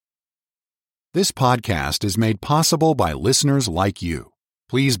This podcast is made possible by listeners like you.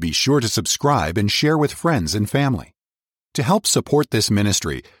 Please be sure to subscribe and share with friends and family. To help support this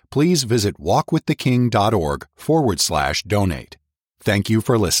ministry, please visit walkwiththeking.org/donate. Thank you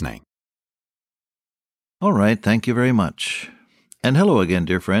for listening. All right, thank you very much. And hello again,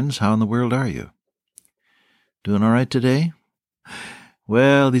 dear friends. How in the world are you? Doing all right today?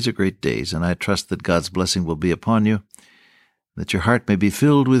 Well, these are great days, and I trust that God's blessing will be upon you, that your heart may be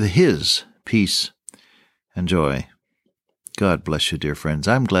filled with His peace and joy. God bless you, dear friends.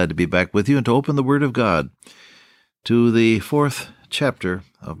 I'm glad to be back with you and to open the Word of God to the 4th chapter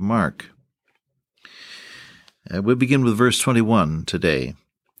of Mark. We'll begin with verse 21 today.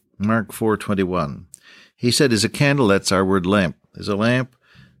 Mark 4:21. He said, "Is a candle," that's our word lamp, "is a lamp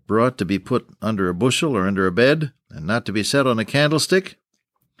brought to be put under a bushel or under a bed, and not to be set on a candlestick?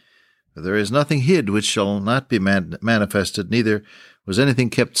 For there is nothing hid which shall not be manifested, neither was anything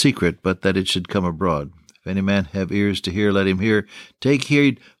kept secret, but that it should come abroad. If any man have ears to hear, let him hear. Take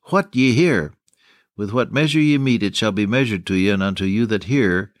heed what ye hear. With what measure ye mete, it shall be measured to you, and unto you that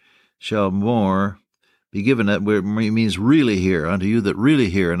hear shall more be given." That means really hear. Unto you that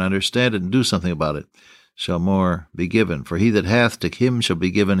really hear and understand it and do something about it, shall more be given. For he that hath, to him shall be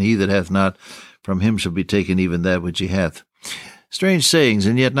given. He that hath not, from him shall be taken even that which he hath. Strange sayings,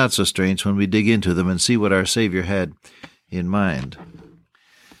 and yet not so strange when we dig into them and see what our Savior had in mind.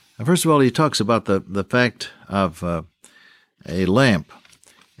 Now, first of all, he talks about the fact of a lamp.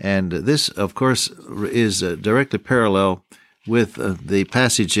 And this, of course, is directly parallel with the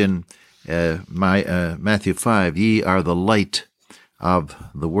passage in Matthew 5, "Ye are the light of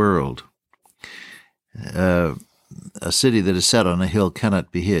the world." A city that is set on a hill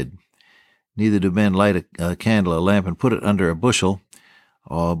cannot be hid. Neither do men light a candle, a lamp, and put it under a bushel,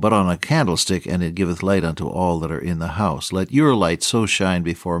 but on a candlestick, and it giveth light unto all that are in the house. Let your light so shine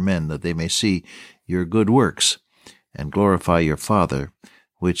before men, that they may see your good works, and glorify your Father,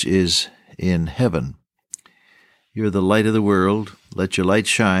 which is in heaven. You're the light of the world. Let your light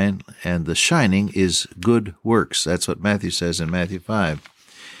shine, and the shining is good works. That's what Matthew says in Matthew 5.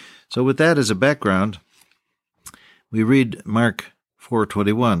 So with that as a background, we read Mark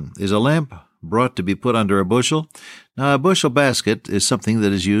 4:21. "Is a lamp brought to be put under a bushel?" Now, a bushel basket is something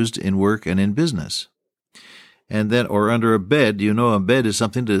that is used in work and in business. And then, or under a bed, a bed is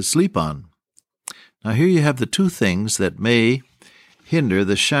something to sleep on. Now, here you have the two things that may hinder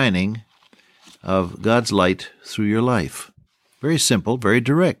the shining of God's light through your life. Very simple, very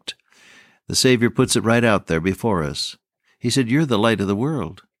direct. The Savior puts it right out there before us. He said, "You're the light of the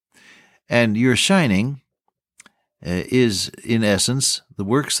world." And your shining is, in essence, the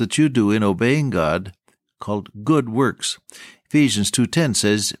works that you do in obeying God, called good works. Ephesians 2:10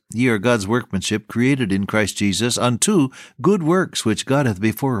 says, "Ye are God's workmanship, created in Christ Jesus, unto good works, which God hath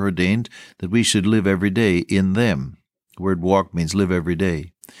before ordained, that we should live every day in them." The word walk means live every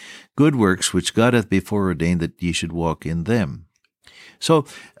day. Good works, which God hath before ordained, that ye should walk in them. So,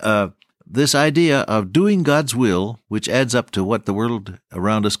 this idea of doing God's will, which adds up to what the world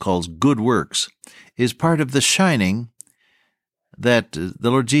around us calls good works, is part of the shining that the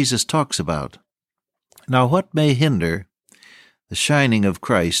Lord Jesus talks about. Now, what may hinder the shining of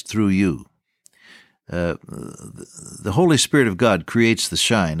Christ through you? The Holy Spirit of God creates the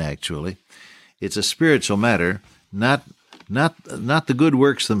shine, actually. It's a spiritual matter, not the good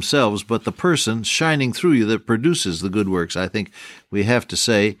works themselves, but the person shining through you that produces the good works, I think we have to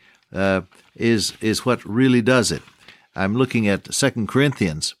say, is what really does it. I'm looking at 2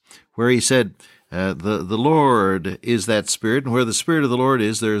 Corinthians, where he said, the Lord is that Spirit, and where the Spirit of the Lord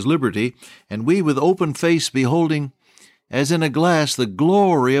is, there is liberty. And we, with open face, beholding, as in a glass, the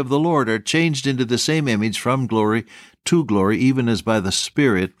glory of the Lord, are changed into the same image from glory to glory, even as by the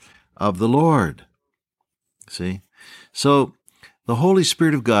Spirit of the Lord. See? So, the Holy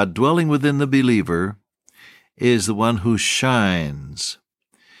Spirit of God dwelling within the believer is the one who shines.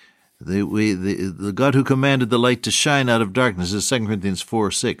 The God who commanded the light to shine out of darkness, is 2 Corinthians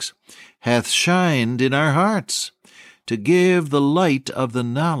 4:6, hath shined in our hearts to give the light of the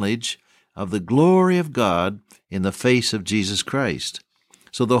knowledge of the glory of God in the face of Jesus Christ.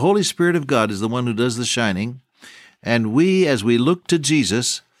 So the Holy Spirit of God is the one who does the shining, and we, as we look to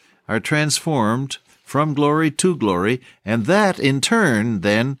Jesus, are transformed from glory to glory, and that in turn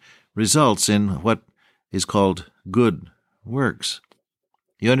then results in what is called good works.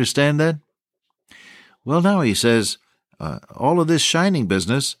 You understand that? Well, now he says, all of this shining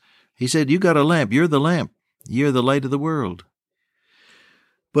business, he said, you got a lamp. You're the lamp. You're the light of the world.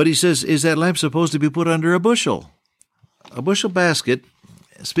 But he says, is that lamp supposed to be put under a bushel? A bushel basket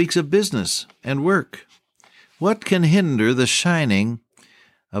speaks of business and work. What can hinder the shining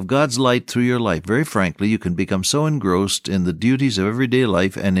of God's light through your life, very frankly, you can become so engrossed in the duties of everyday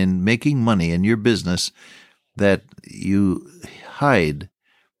life and in making money in your business that you hide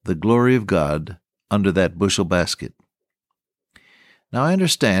the glory of God under that bushel basket. Now, I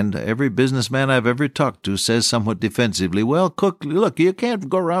understand every businessman I've ever talked to says somewhat defensively, well, Cook, look, you can't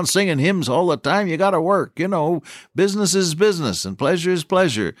go around singing hymns all the time. You got to work. Business is business and pleasure is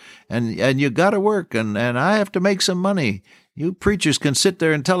pleasure. And you got to work, and I have to make some money. You preachers can sit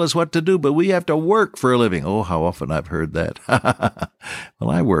there and tell us what to do, but we have to work for a living. Oh, how often I've heard that. Well,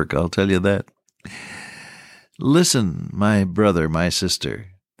 I work, I'll tell you that. Listen, my brother, my sister,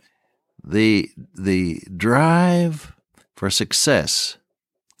 the drive for success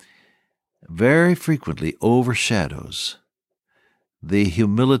very frequently overshadows the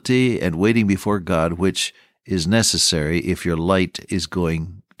humility and waiting before God, which is necessary if your light is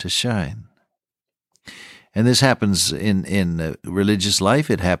going to shine. And this happens in religious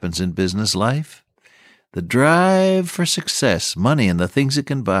life. It happens in business life. The drive for success, money and the things it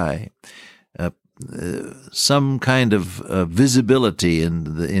can buy, some kind of visibility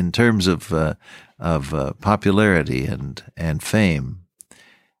in terms of popularity and fame,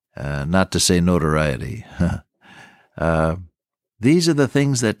 not to say notoriety. These are the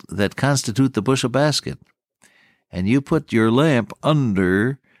things that constitute the bushel basket. And you put your lamp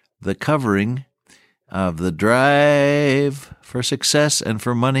under the covering of the drive for success and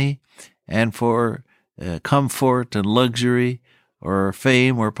for money and for comfort and luxury or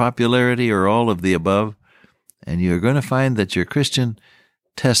fame or popularity or all of the above, and you're going to find that your Christian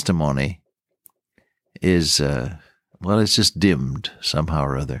testimony is, it's just dimmed somehow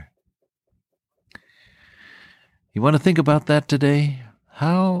or other. You want to think about that today?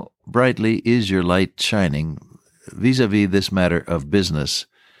 How brightly is your light shining vis-a-vis this matter of business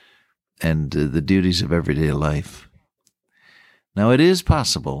and the duties of everyday life? Now, it is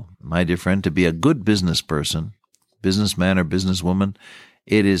possible, my dear friend, to be a good business person, businessman or businesswoman.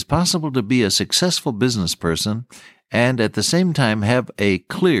 It is possible to be a successful business person and at the same time have a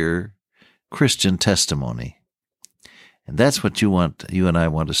clear Christian testimony. And that's what you and I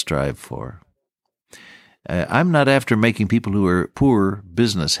want to strive for. I'm not after making people who are poor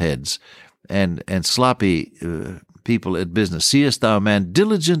business heads and sloppy people at business. Seest thou a man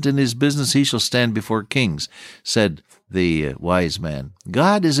diligent in his business, he shall stand before kings, said the wise man.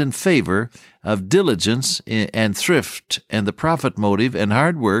 God is in favor of diligence and thrift and the profit motive and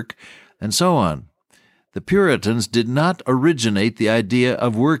hard work and so on. The Puritans did not originate the idea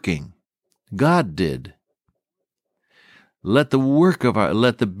of working. God did. Let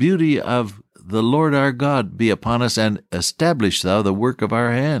the beauty of the Lord our God be upon us, and establish thou the work of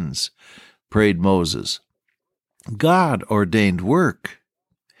our hands, prayed Moses. God ordained work.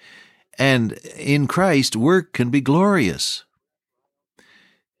 And in Christ, work can be glorious.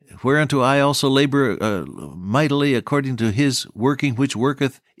 Whereunto I also labor mightily according to his working which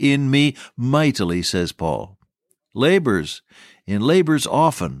worketh in me mightily, says Paul. Labors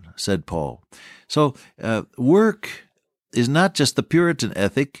often, said Paul. So work is not just the Puritan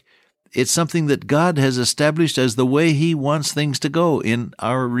ethic. It's something that God has established as the way he wants things to go in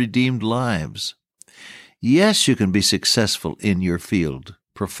our redeemed lives. Yes, you can be successful in your field.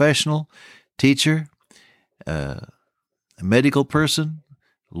 Professional, teacher, medical person,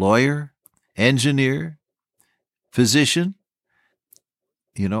 lawyer, engineer, physician,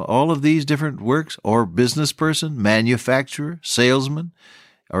 all of these different works, or business person, manufacturer, salesman,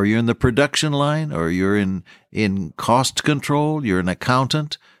 or you're in the production line, or you're in cost control, you're an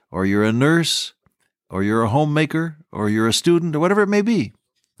accountant, or you're a nurse, or you're a homemaker, or you're a student, or whatever it may be.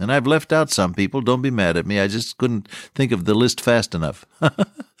 And I've left out some people. Don't be mad at me. I just couldn't think of the list fast enough.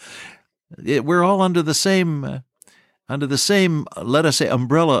 We're all under the same, let us say,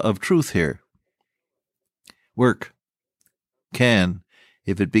 umbrella of truth here. Work can,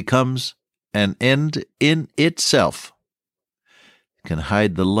 if it becomes an end in itself, can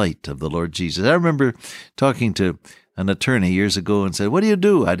hide the light of the Lord Jesus. I remember talking to an attorney years ago and said, "What do you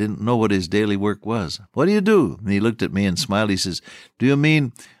do?" I didn't know what his daily work was. "What do you do?" And he looked at me and smiled. He says, "Do you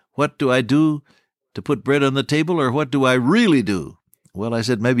mean, what do I do to put bread on the table, or what do I really do?" Well, I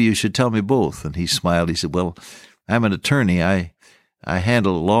said, "Maybe you should tell me both." And he smiled. He said, "Well, I'm an attorney. I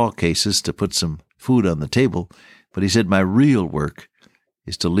handle law cases to put some food on the table." But he said, "My real work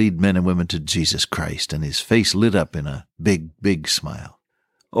is to lead men and women to Jesus Christ." And his face lit up in a big, big smile.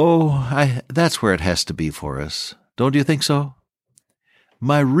 Oh, that's where it has to be for us. Don't you think so?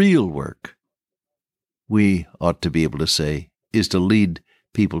 My real work, we ought to be able to say, is to lead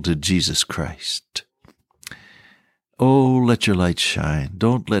people to Jesus Christ. Oh, let your light shine.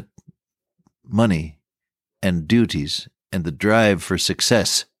 Don't let money and duties and the drive for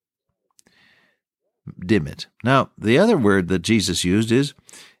success. Dim it. Now, the other word that Jesus used is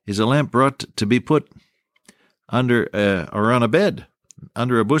a lamp brought to be put under or on a bed,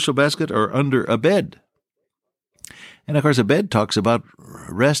 under a bushel basket or under a bed. And of course, a bed talks about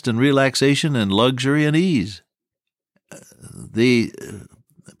rest and relaxation and luxury and ease. The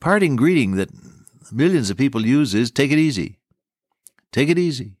parting greeting that millions of people use is take it easy. Take it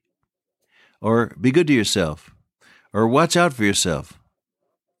easy. Or be good to yourself. Or watch out for yourself.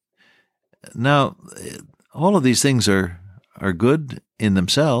 Now, all of these things are good in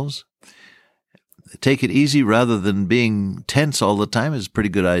themselves. Take it easy rather than being tense all the time is a pretty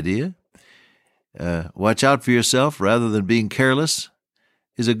good idea. Watch out for yourself rather than being careless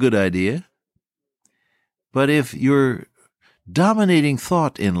is a good idea. But if your dominating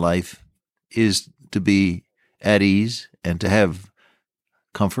thought in life is to be at ease and to have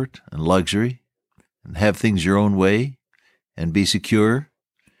comfort and luxury and have things your own way and be secure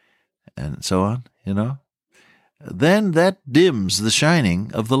and so on, then that dims the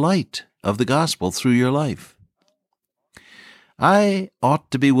shining of the light of the gospel through your life. I ought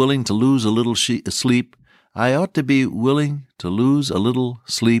to be willing to lose a little sleep. I ought to be willing to lose a little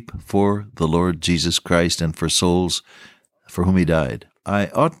sleep for the Lord Jesus Christ and for souls for whom he died. I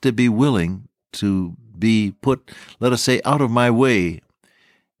ought to be willing to be put, let us say, out of my way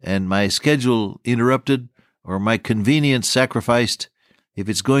and my schedule interrupted or my convenience sacrificed if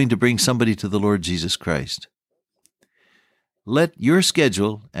it's going to bring somebody to the Lord Jesus Christ. Let your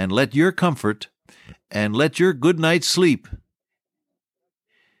schedule and let your comfort and let your good night's sleep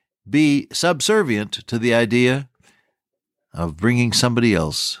be subservient to the idea of bringing somebody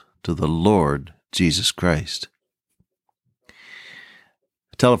else to the Lord Jesus Christ.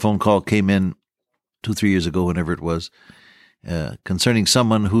 A telephone call came in 2-3 years ago, whenever it was, concerning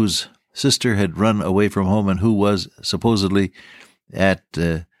someone whose sister had run away from home and who was supposedly at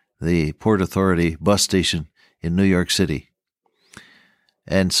the Port Authority bus station in New York City.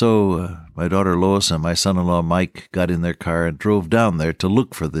 And so my daughter Lois and my son-in-law Mike got in their car and drove down there to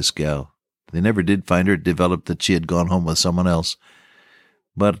look for this gal. They never did find her. It developed that she had gone home with someone else.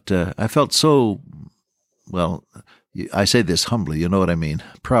 But I felt so, well, I say this humbly, you know what I mean,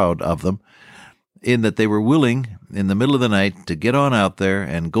 proud of them, in that they were willing in the middle of the night to get on out there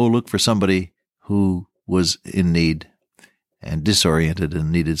and go look for somebody who was in need and disoriented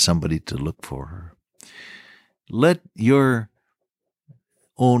and needed somebody to look for her. Let your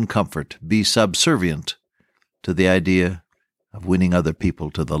own comfort be subservient to the idea of winning other people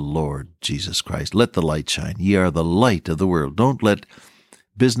to the Lord Jesus Christ. Let the light shine. Ye are the light of the world. Don't let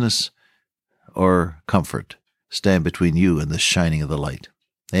business or comfort stand between you and the shining of the light.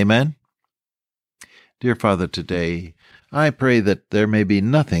 Amen? Dear Father, today I pray that there may be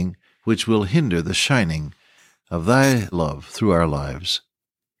nothing which will hinder the shining of thy love through our lives.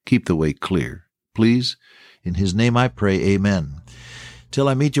 Keep the way clear. Please, in his name I pray, amen. Till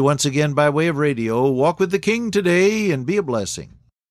I meet you once again by way of radio, walk with the King today and be a blessing.